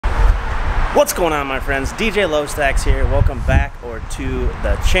What's going on, my friends? DJ LoStax here. Welcome back to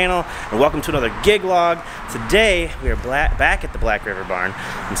the channel, and welcome to another gig log. Today we are back at the Black River Barn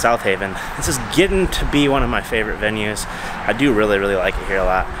in South Haven. This is getting to be one of my favorite venues. I do really like it here a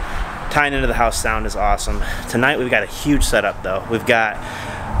lot. Tying into the house sound is awesome. Tonight we've got a huge setup though. We've got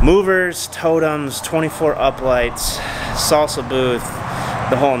movers, totems, 24 uplights, Salsa Booth,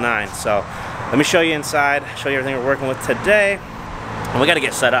 the whole nine. So let me show you inside, show you everything we're working with today. And we got to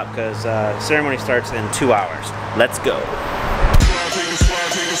get set up because ceremony starts in 2 hours. Let's go.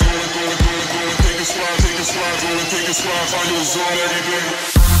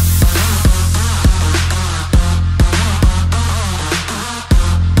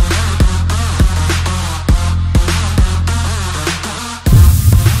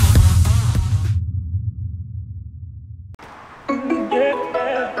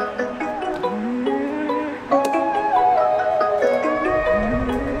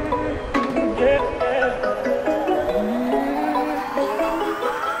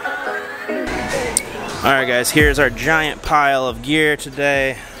 Alright guys, here's our giant pile of gear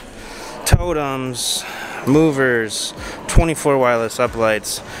today. Totems, movers, 24 wireless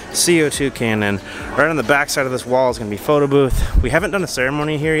uplights, CO2 cannon. Right on the back side of this wall is going to be photo booth. We haven't done a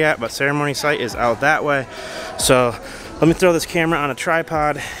ceremony here yet, but ceremony site is out that way. So let me throw this camera on a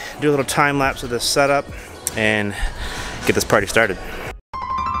tripod, do a little time lapse of this setup, and get this party started.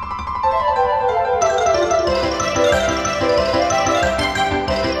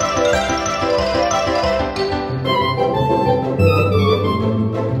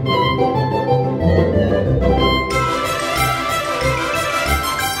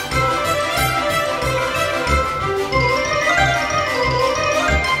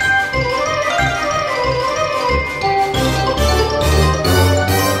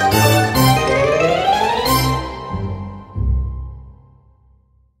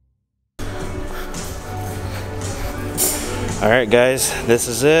 Alright guys, this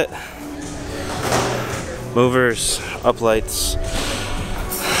is it. Movers, uplights.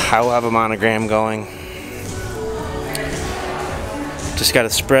 I will have a monogram going. Just got to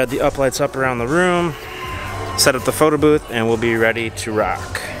spread the uplights up around the room, set up the photo booth, and we'll be ready to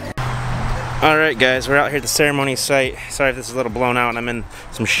rock. Alright guys, we're out here at the ceremony site. Sorry if this is a little blown out and I'm in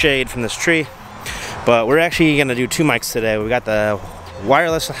some shade from this tree. But we're actually going to do 2 mics today. We got the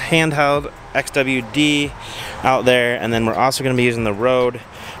wireless handheld XWD out there, and then we're also going to be using the Rode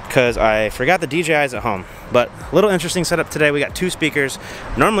because I forgot the DJIs at home. But a little interesting setup today. We got 2 speakers.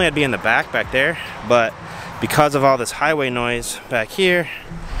 Normally I'd be in the back there, but because of all this highway noise back here,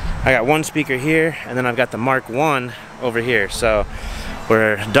 I got 1 speaker here, and then I've got the Mark 1 over here. So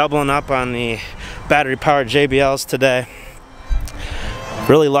we're doubling up on the battery powered JBLs today.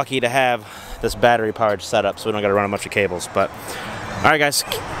 Really lucky to have this battery powered setup so we don't got to run a bunch of cables. But alright guys,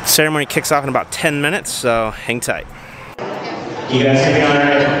 ceremony kicks off in about 10 minutes, so hang tight. You guys can be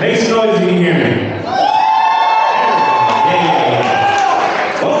alright. Make some noise if you can hear me.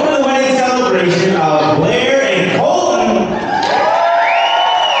 Yeah. Welcome to the wedding celebration of Blair and Colton.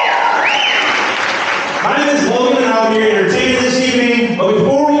 My name is Logan and I'll be your entertainer this evening. But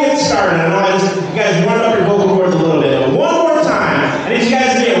before we get started, I know you guys run up your vocal cords a little bit. But one more time, I need you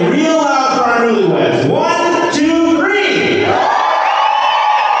guys to get real loud for our newlyweds. 1, 2, 3.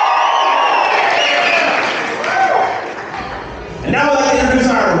 And now I'd like to introduce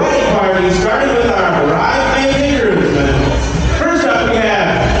our wedding party, starting with our bridesmaids and groomsmen. First up, we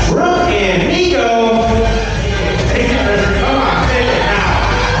have Brooke and Nico. Take it, come on, take it now.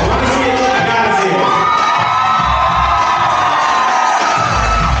 I want to see it, I gotta see it.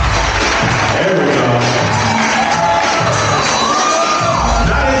 There we go.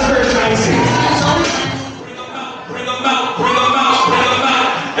 Not his first icing. Bring them out, bring them out, bring them out.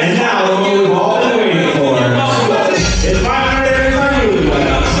 And now, what we've all been waiting for. It's 500.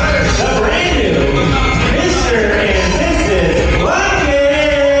 The brand new Mr. and Mrs. Lucky!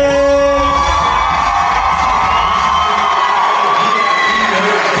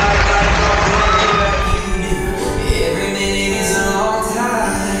 Every minute is a long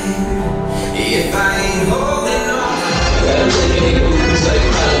time. If I ain't holding on, I'm moves like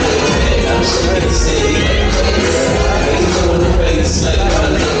my little head. I'm so ready to say, I'm going to face like my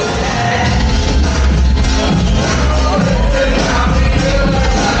little head.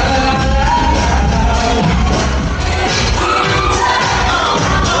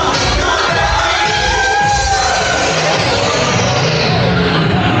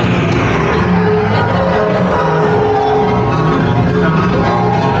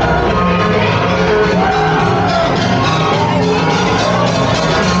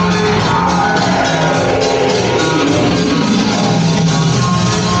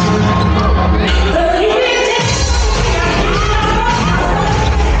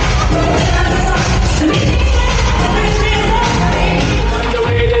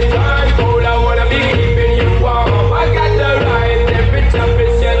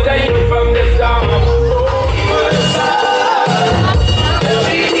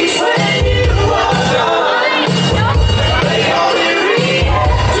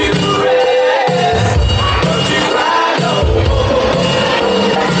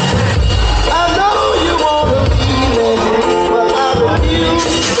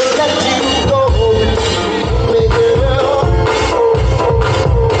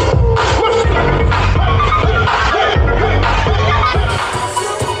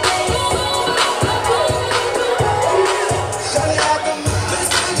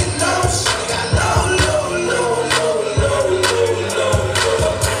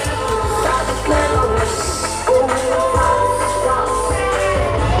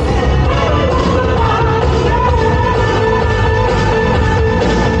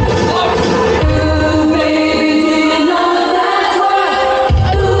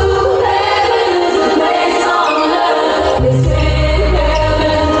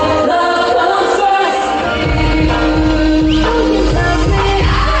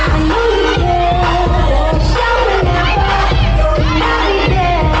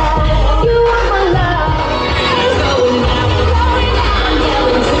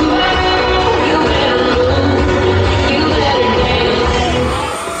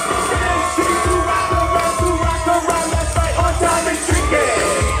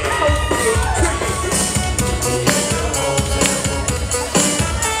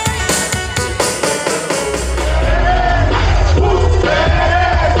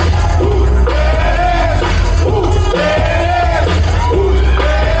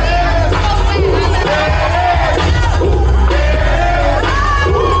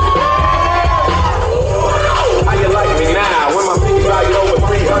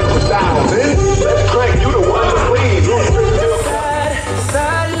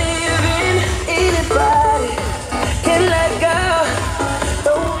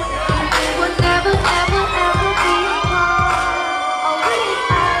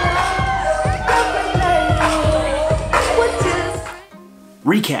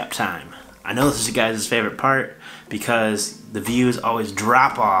 recap time. I know this is you guys' favorite part because the views always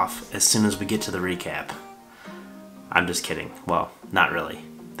drop off as soon as we get to the recap. I'm just kidding. Well, not really.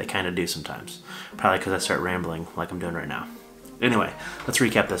 They kind of do sometimes. Probably because I start rambling like I'm doing right now. Anyway, let's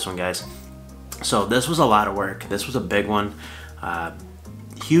recap this one, guys. So this was a lot of work. This was a big one.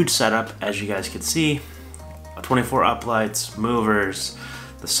 Huge setup, as you guys can see. 24 uplights, movers,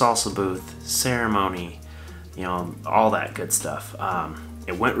 the Salsa Booth, ceremony, you know, all that good stuff.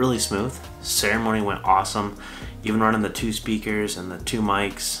 It went really smooth. Ceremony went awesome. Even running the 2 speakers and the 2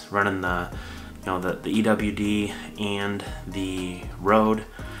 mics, running the, you know, the EWD and the Rode.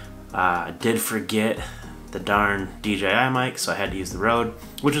 I did forget the darn DJI mic, so I had to use the Rode,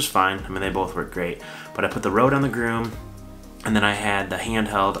 which is fine. I mean, they both work great. But I put the Rode on the groom, and then I had the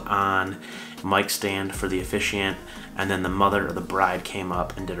handheld on mic stand for the officiant, and then the mother of the bride came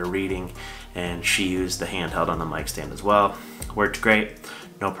up and did a reading, and she used the handheld on the mic stand as well. Worked great,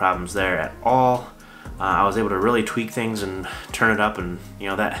 no problems there at all. I was able to really tweak things and turn it up, and you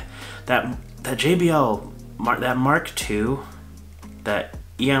know, that JBL that Mark II, that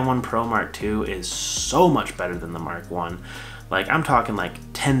Eon 1 Pro Mark II is so much better than the Mark 1. Like, I'm talking like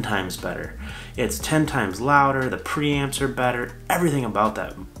 10 times better. It's 10 times louder, the preamps are better, everything about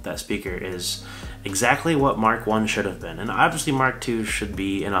that speaker is exactly what Mark 1 should have been. And obviously Mark 2 should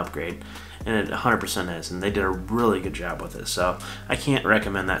be an upgrade, and it 100% is, and they did a really good job with it. So I can't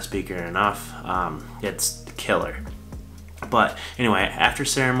recommend that speaker enough. It's killer. But anyway, after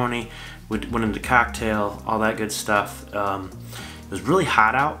ceremony, we went into cocktail, all that good stuff. It was really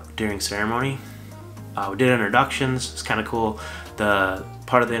hot out during ceremony. We did introductions. It's kind of cool. The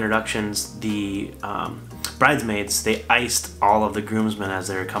part of the introductions, the bridesmaids, they iced all of the groomsmen as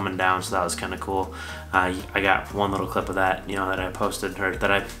they were coming down, so that was kind of cool. I got one little clip of that, you know, that I posted, or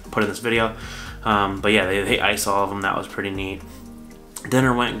that I put in this video. But yeah, they iced all of them. That was pretty neat.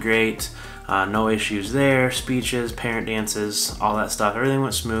 Dinner went great. No issues there. Speeches, parent dances, all that stuff. Everything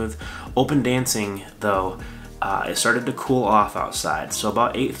went smooth. Open dancing, though, it started to cool off outside. So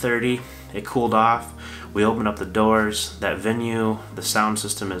about 8:30, it cooled off. We opened up the doors. That venue, the sound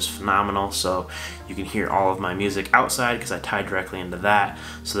system is phenomenal, so you can hear all of my music outside because I tied directly into that.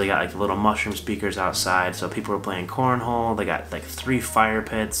 So they got like little mushroom speakers outside, so people were playing cornhole. They got like 3 fire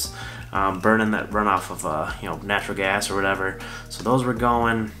pits burning that run off of you know, natural gas or whatever. So those were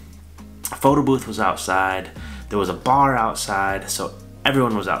going. Photo booth was outside. There was a bar outside, so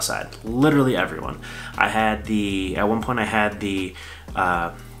everyone was outside. Literally everyone. At one point I had the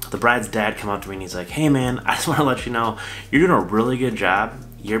bride's dad come up to me and he's like, "Hey man, I just want to let you know you're doing a really good job.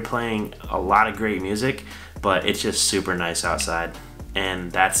 You're playing a lot of great music, but it's just super nice outside."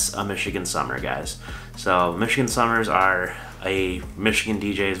 And that's a Michigan summer, guys. So Michigan summers are a Michigan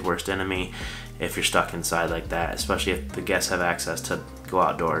DJ's worst enemy if you're stuck inside like that, especially if the guests have access to go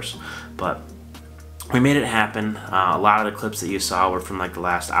outdoors. But we made it happen. A lot of the clips that you saw were from like the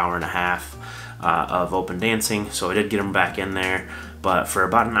last hour and a half of open dancing, so I did get them back in there. But for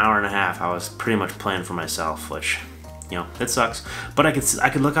about an hour and a half, I was pretty much playing for myself, which, you know, it sucks. But I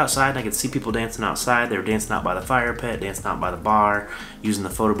could look outside and I could see people dancing outside. They were dancing out by the fire pit, dancing out by the bar, using the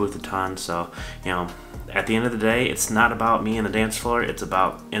photo booth a ton. So, you know, at the end of the day, it's not about me and the dance floor. It's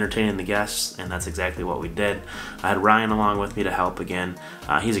about entertaining the guests, and that's exactly what we did. I had Ryan along with me to help again.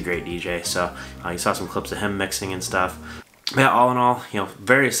 He's a great DJ, so you saw some clips of him mixing and stuff. Yeah, all in all, you know,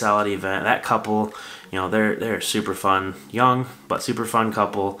 very solid event. That couple, you know, they're super fun, young but super fun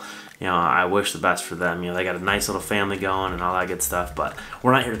couple. You know, I wish the best for them. You know, they got a nice little family going and all that good stuff. But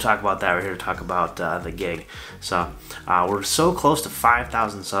we're not here to talk about that. We're here to talk about the gig. So we're so close to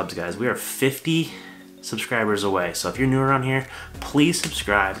 5,000 subs, guys. We are 50 subscribers away. So if you're new around here, please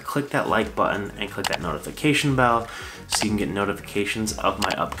subscribe, click that like button, and click that notification bell so you can get notifications of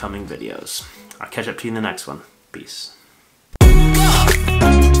my upcoming videos. I'll catch up to you in the next one. Peace.